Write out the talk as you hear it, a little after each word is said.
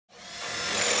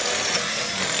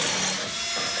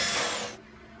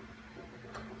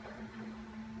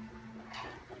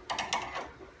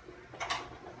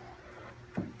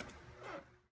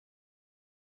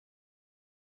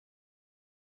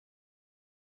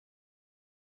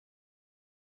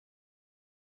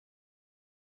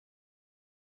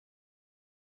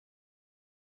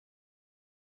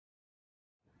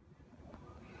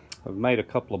I've made a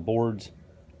couple of boards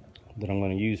that I'm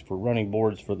going to use for running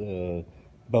boards for the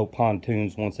boat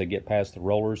pontoons once they get past the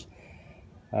rollers.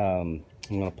 I'm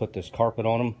going to put this carpet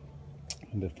on them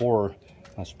before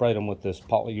I sprayed them with this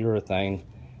polyurethane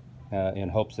in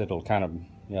hopes that it'll kind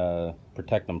of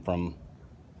protect them from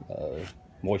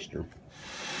moisture.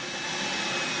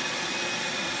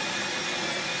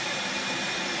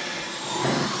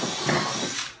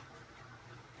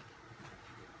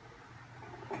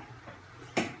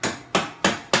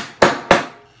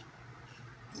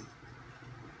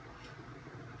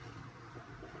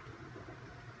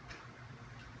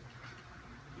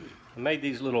 I made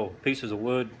these little pieces of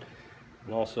wood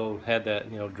and also had that,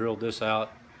 drilled this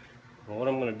out. And what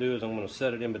I'm going to do is I'm going to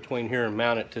set it in between here and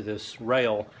mount it to this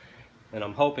rail, and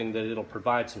I'm hoping that it'll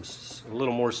provide a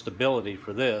little more stability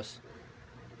for this.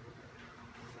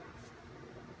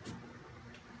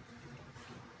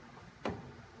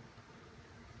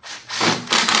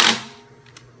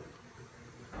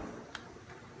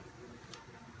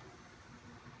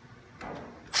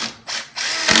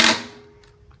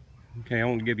 Okay, I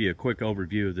want to give you a quick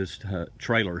overview of this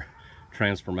trailer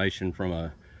transformation from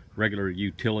a regular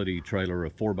utility trailer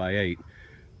of 4x8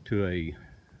 to a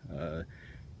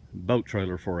boat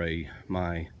trailer for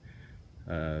my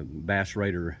Bass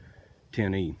Raider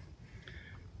 10E.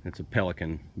 It's a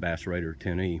Pelican Bass Raider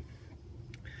 10E.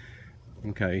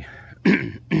 Okay,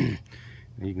 you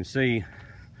can see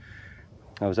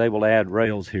I was able to add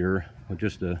rails here with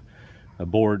just a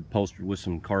board upholstered with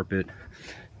some carpet.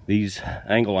 These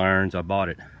angle irons I bought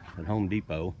at Home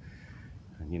Depot.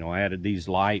 I added these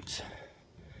lights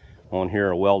on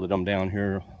here. I welded them down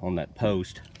here on that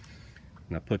post,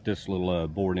 and I put this little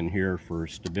board in here for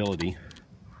stability.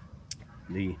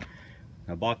 I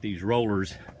bought these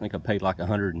rollers. I think I paid like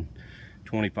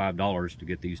 $125 to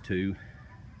get these two,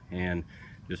 and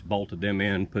just bolted them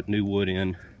in, put new wood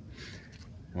in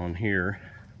on here.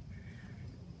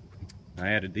 I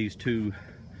added these two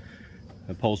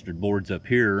upholstered boards up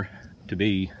here to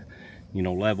be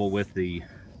level with the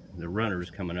runners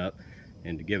coming up,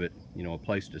 and to give it a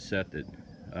place to set that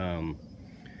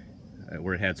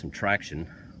where it had some traction.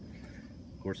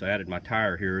 Of course, I added my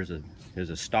tire here as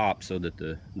a stop so that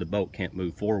the boat can't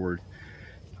move forward.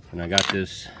 And I got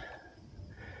this,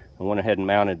 I went ahead and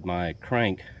mounted my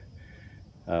crank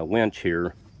winch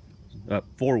here up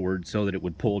forward so that it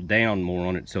would pull down more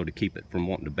on it, so to keep it from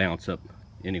wanting to bounce up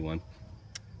anyway.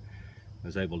 I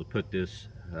was able to put this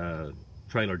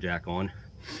trailer jack on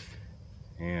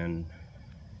and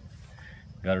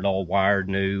got it all wired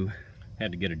new.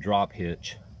 Had to get a drop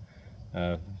hitch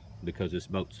because this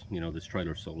boat's, this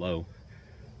trailer's so low.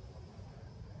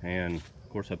 And of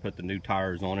course I put the new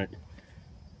tires on it,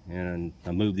 and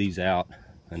I moved these out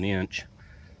an inch.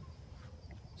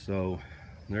 So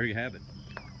there you have it.